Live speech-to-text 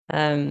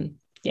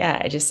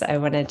Yeah, I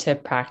wanted to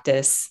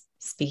practice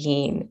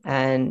speaking,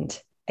 and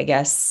I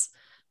guess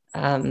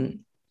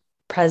um,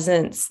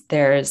 presence,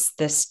 there's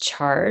this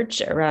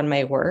charge around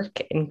my work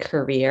and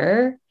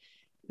career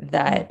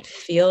that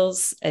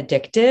feels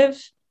addictive.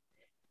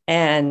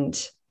 And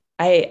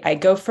I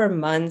go for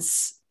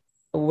months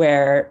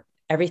where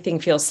everything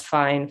feels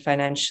fine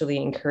financially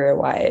and career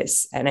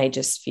wise. And I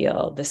just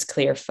feel this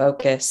clear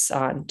focus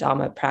on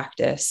Dhamma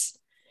practice.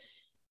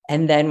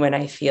 And then when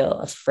I feel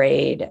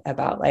afraid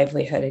about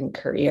livelihood and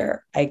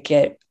career, I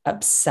get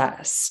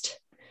obsessed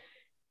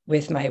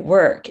with my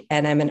work.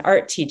 And I'm an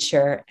art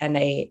teacher, and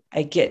I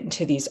get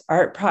into these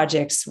art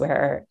projects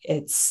where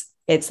it's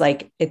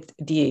like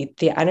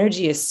the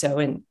energy is so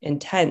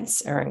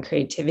intense around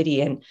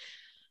creativity, and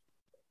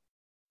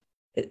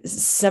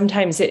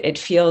sometimes it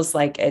feels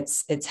like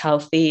it's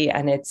healthy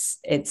and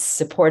it's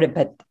supportive,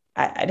 but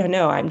I don't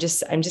know. I'm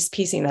just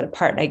piecing that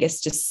apart. And I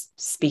guess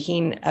just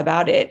speaking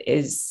about it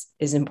is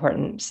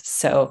important.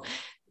 So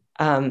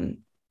um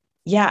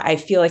yeah, I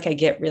feel like I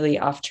get really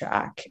off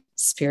track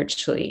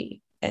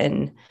spiritually.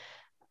 And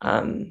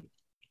um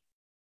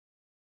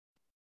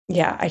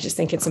yeah, I just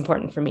think it's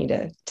important for me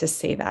to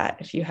say that.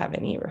 If you have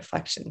any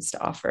reflections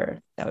to offer,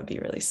 that would be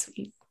really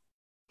sweet.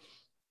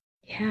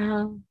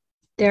 Yeah,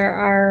 there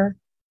are,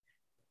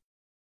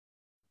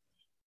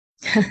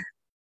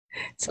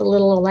 it's a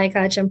little like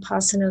Ajahn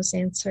Pasano's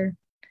answer.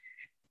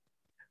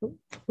 Who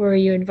are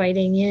you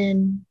inviting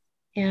in?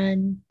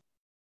 And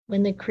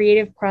when the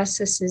creative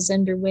process is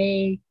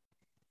underway,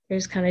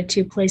 there's kind of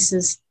two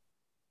places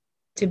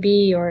to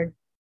be, or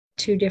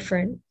two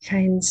different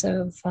kinds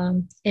of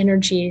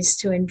energies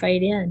to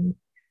invite in.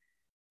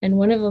 And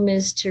one of them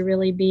is to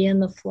really be in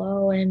the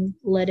flow and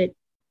let it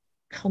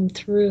come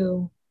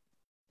through,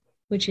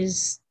 which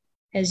is,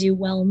 as you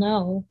well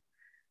know,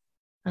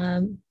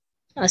 um,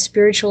 a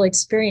spiritual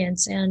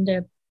experience and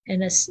an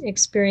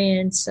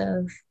experience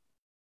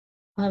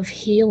of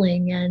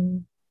healing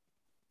and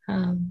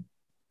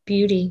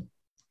beauty.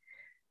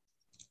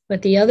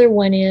 But the other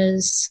one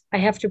is I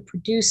have to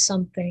produce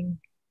something,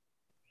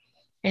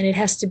 and it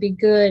has to be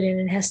good, and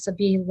it has to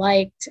be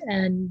liked,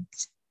 and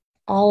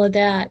all of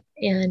that.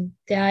 And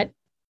that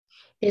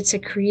it's a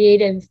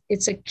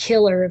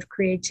killer of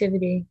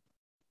creativity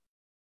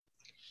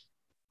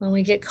when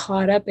we get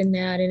caught up in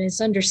that. And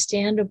it's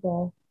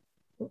understandable.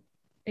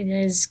 It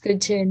is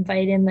good to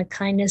invite in the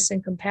kindness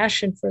and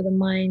compassion for the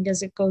mind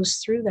as it goes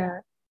through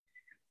that.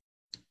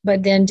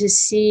 But then to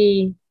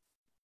see,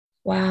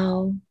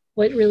 wow,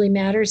 what really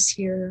matters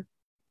here?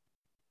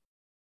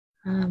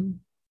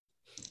 Um,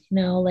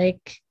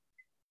 like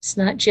it's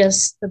not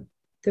just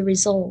the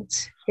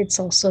result, it's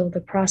also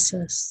the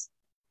process.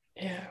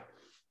 Yeah.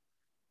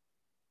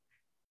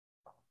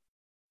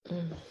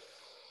 Mm.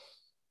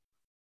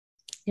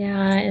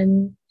 Yeah,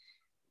 and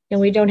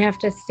we don't have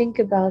to think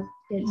about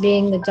it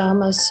being the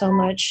Dhamma so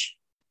much,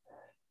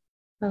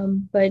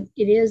 but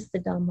it is the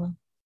Dhamma.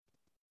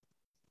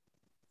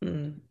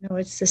 Mm.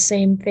 It's the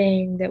same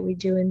thing that we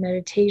do in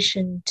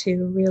meditation,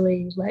 to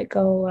really let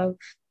go of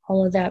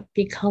all of that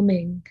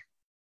becoming,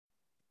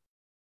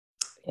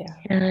 Yeah.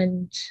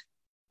 and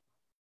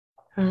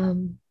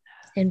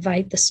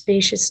invite the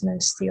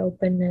spaciousness, the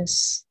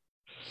openness.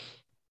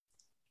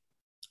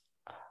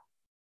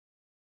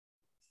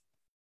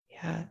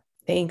 Yeah.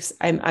 Thanks.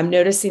 I'm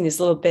noticing these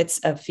little bits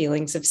of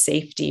feelings of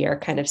safety are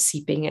kind of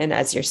seeping in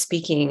as you're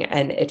speaking.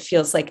 And it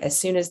feels like as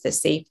soon as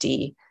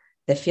the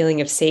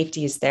feeling of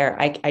safety is there,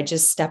 I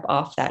just step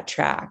off that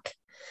track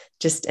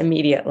just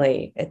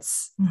immediately.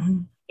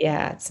 Mm-hmm.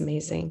 Yeah, it's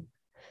amazing.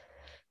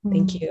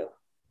 Thank Mm. you.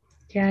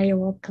 Yeah, you're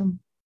welcome.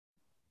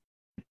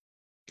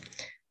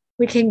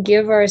 We can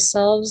give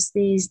ourselves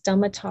these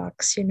Dhamma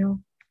talks,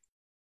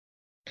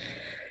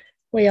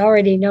 we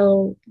already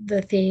know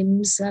the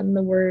themes and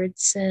the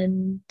words.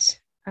 And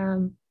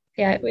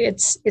yeah,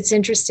 it's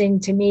interesting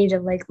to me to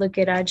like look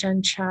at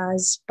Ajahn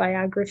Chah's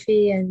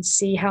biography and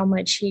see how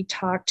much he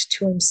talked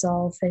to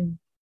himself and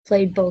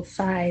played both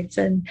sides.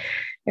 And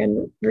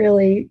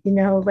really,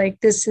 like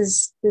this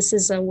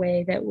is a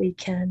way that we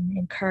can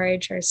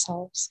encourage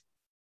ourselves.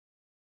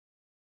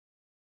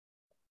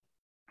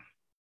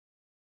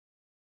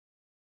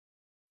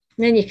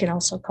 And then you can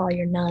also call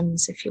your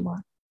nuns if you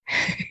want.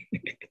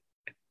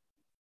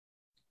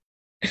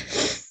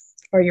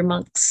 Or your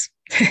monks.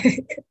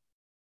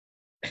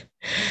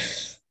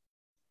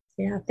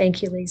 Yeah,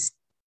 thank you, Lise.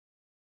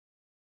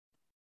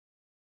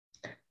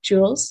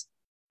 Jules?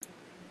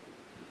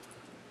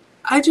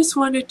 I just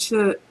wanted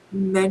to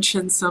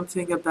mention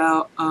something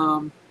about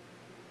a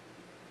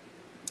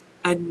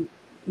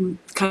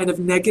kind of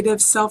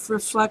negative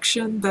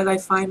self-reflection that I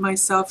find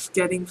myself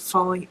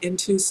falling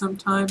into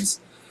sometimes,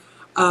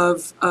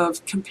 of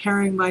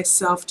comparing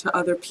myself to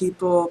other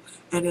people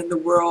and in the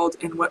world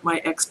and what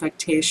my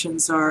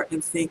expectations are,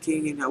 and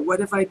thinking, what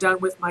have I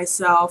done with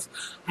myself?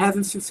 I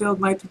haven't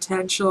fulfilled my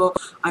potential.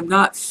 I'm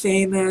not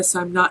famous.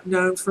 I'm not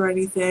known for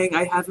anything.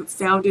 I haven't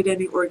founded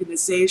any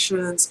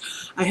organizations.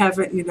 I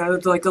haven't,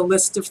 like a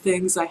list of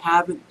things I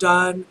haven't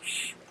done.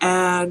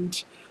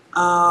 And,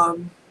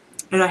 and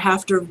I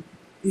have to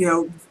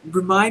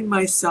remind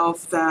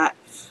myself that,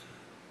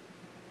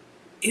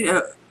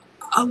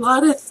 a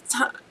lot of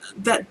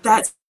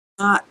that's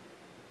not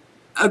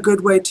a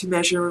good way to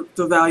measure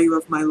the value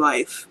of my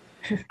life.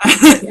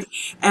 Yeah.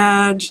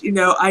 And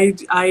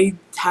I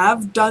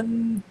have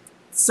done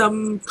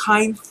some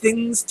kind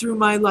things through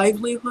my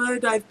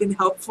livelihood. I've been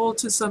helpful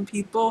to some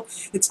people.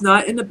 It's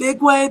not in a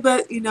big way,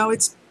 but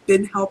it's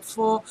been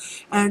helpful.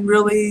 And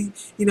really,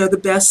 the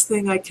best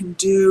thing I can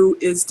do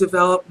is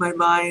develop my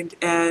mind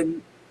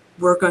and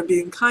work on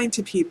being kind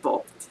to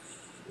people.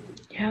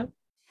 Yeah.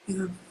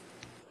 Yeah.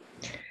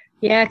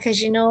 Yeah,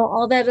 because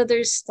all that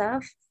other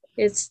stuff,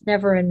 it's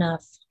never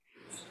enough.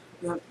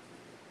 Yeah.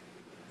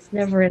 It's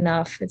never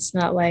enough. It's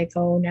not like,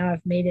 oh, now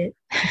I've made it.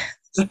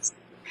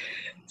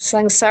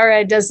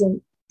 Samsara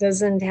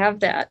doesn't have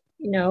that,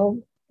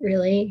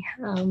 really.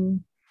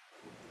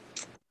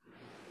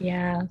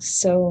 Yeah,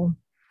 so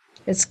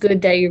it's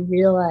good that you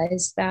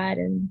realize that,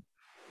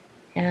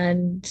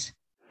 and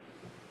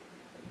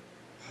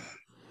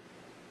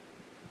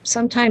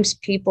sometimes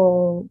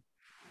people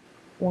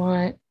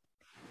want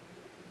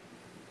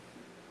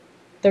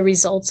the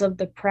results of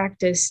the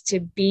practice to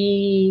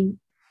be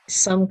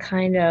some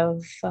kind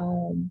of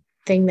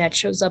thing that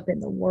shows up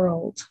in the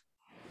world.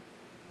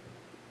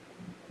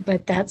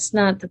 But that's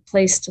not the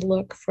place to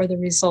look for the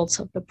results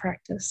of the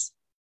practice.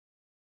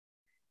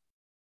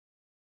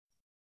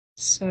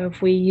 So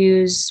if we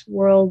use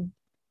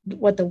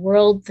what the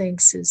world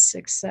thinks is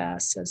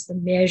success as the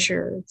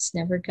measure, it's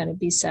never going to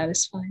be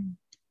satisfying.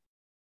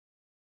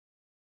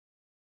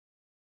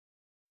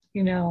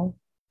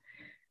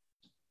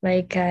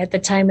 Like at the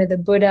time of the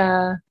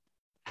Buddha,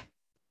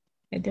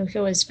 I think it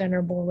was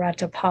Venerable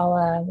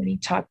Ratapala, when he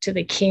talked to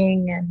the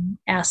king and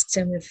asked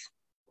him if,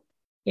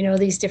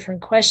 these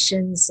different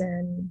questions.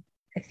 And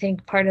I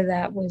think part of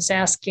that was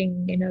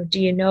asking, do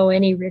you know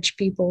any rich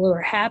people who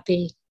are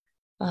happy,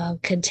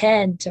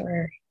 content,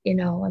 or,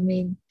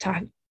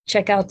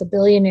 check out the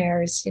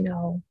billionaires,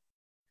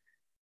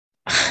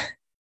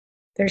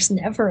 there's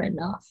never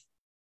enough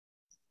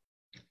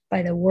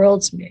by the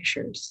world's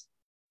measures.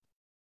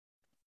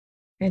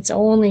 It's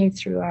only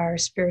through our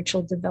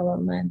spiritual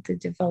development, the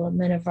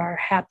development of our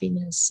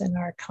happiness and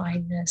our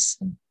kindness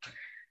and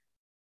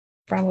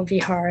Brahma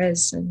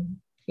Viharas and,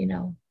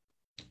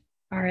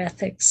 our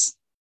ethics,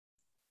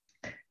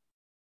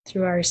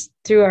 through our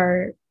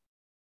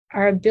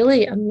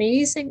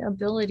amazing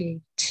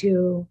ability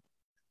to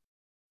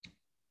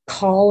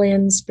call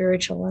in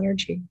spiritual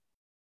energy,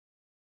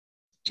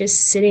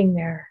 just sitting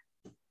there,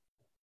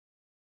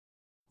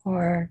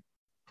 or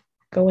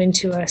go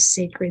into a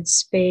sacred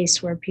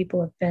space where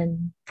people have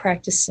been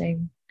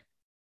practicing,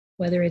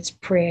 whether it's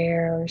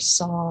prayer or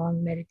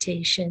song,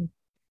 meditation,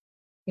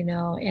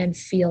 and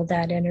feel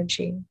that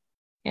energy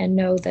and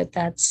know that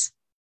that's,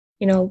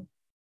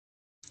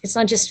 it's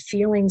not just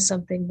feeling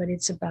something, but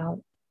it's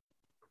about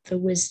the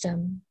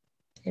wisdom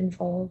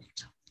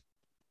involved,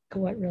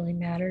 what really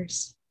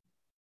matters.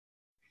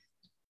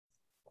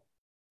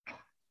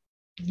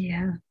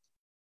 Yeah.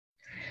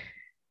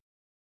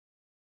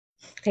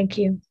 Thank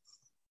you.